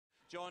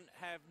John,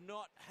 have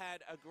not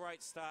had a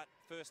great start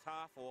first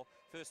half or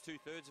first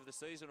two-thirds of the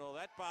season. Or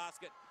that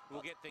basket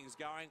will get things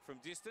going from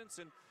distance,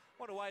 and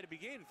what a way to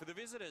begin for the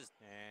visitors.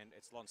 And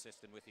it's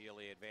Launceston with the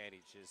early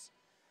advantage as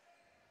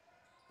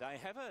they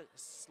have a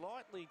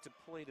slightly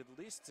depleted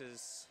list.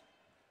 As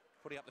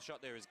putting up the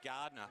shot there is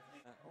Gardner.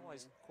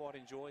 Always quite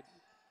enjoyed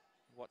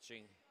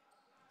watching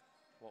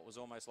what was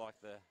almost like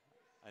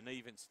an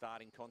even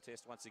starting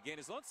contest once again.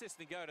 As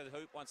Launceston go to the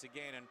hoop once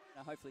again, and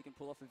hopefully he can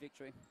pull off a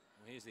victory.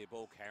 Here's their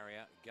ball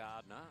carrier,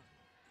 Gardner.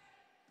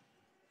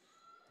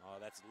 Oh,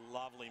 that's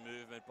lovely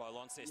movement by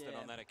Launceston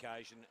on that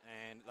occasion,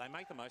 and they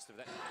make the most of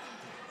that.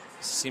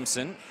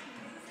 Simpson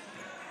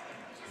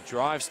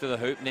drives to the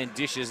hoop and then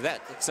dishes.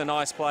 That's a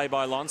nice play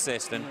by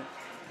Launceston.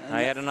 Yeah.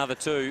 They add another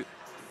two,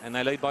 and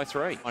they lead by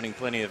 3. Finding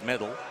plenty of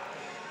metal.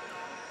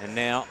 And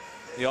now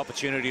the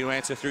opportunity to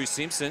answer through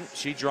Simpson.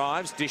 She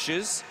drives,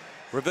 dishes,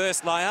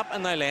 reverse layup,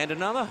 and they land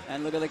another.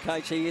 And look at the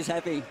coach, he is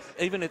happy.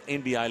 Even at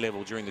NBA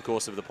level during the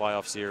course of the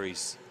playoff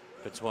series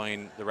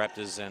between the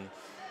Raptors and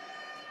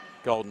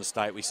Golden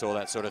State, we saw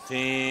that sort of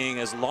thing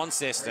as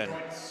Launceston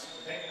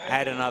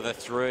had another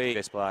 3.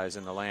 Best players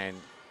in the land,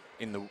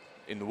 in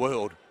the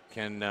world,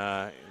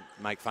 can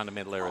make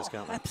fundamental errors,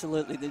 can't they?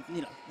 Absolutely.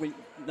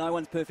 No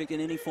one's perfect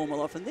in any form of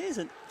life, and there's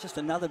just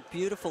another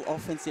beautiful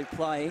offensive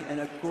play and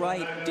a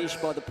great dish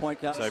by the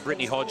point guard. So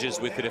Brittany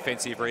Hodges with the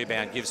defensive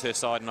rebound gives her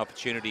side an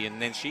opportunity,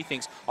 and then she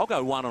thinks, I'll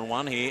go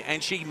one-on-one here,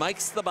 and she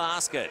makes the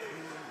basket.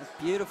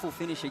 A beautiful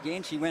finish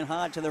again. She went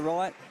hard to the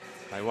right.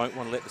 They won't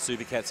want to let the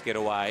Supercats get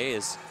away.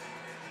 As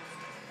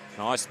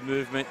nice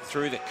movement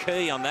through the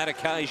key on that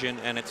occasion,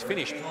 and it's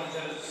finished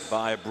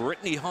by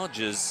Brittany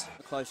Hodges.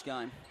 A close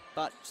game.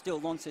 But still,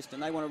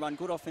 Launceston, they want to run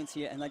good offense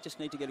here, and they just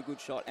need to get a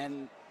good shot.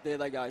 And there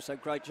they go. So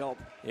great job.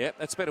 Yep,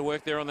 that's better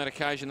work there on that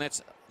occasion.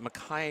 That's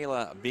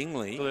Michaela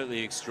Bingley.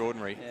 Absolutely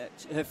extraordinary.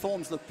 Yeah, her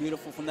forms look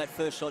beautiful from that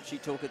first shot she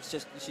took. It's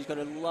just, she's got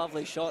a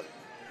lovely shot.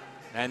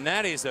 And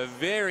that is a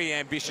very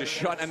ambitious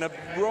shot, and a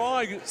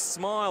bright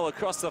smile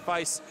across the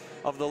face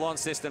of the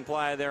Launceston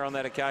player there on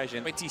that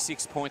occasion.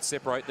 26 points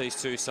separate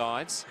these two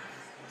sides.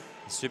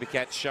 The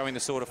Supercats showing the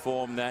sort of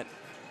form that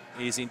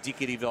is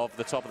indicative of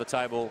the top of the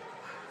table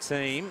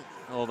team,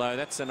 although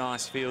that's a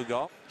nice field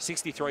goal.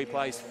 63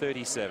 plays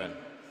 37.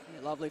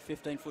 Yeah, lovely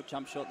 15-foot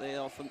jump shot there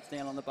off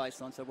down on the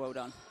baseline, so well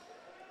done.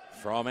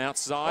 From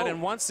outside,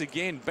 and once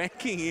again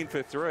banking in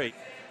for 3.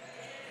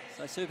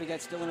 So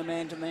Supercats still in a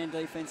man-to-man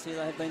defence here.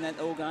 They have been that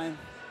all game.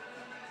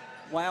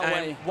 Wow.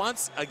 And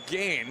once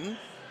again,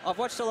 I've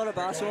watched a lot of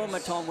basketball in my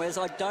time, Wes.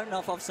 I don't know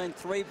if I've seen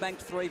 3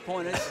 banked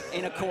three-pointers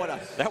in a quarter.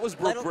 That was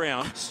Brooke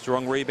Brown.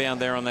 Strong rebound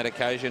there on that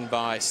occasion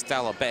by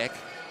Stella Beck.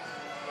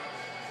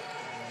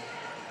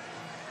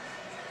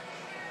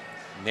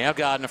 Now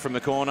Gardner from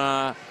the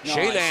corner. Nice.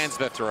 She lands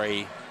the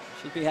 3.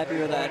 She'd be happy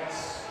with that.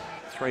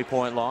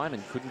 3-point line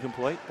and couldn't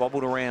complete.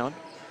 Bobbled around.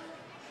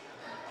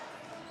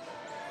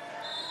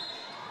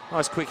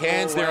 Nice quick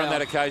hands there on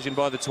that occasion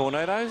by the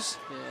Tornadoes.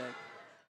 Yeah.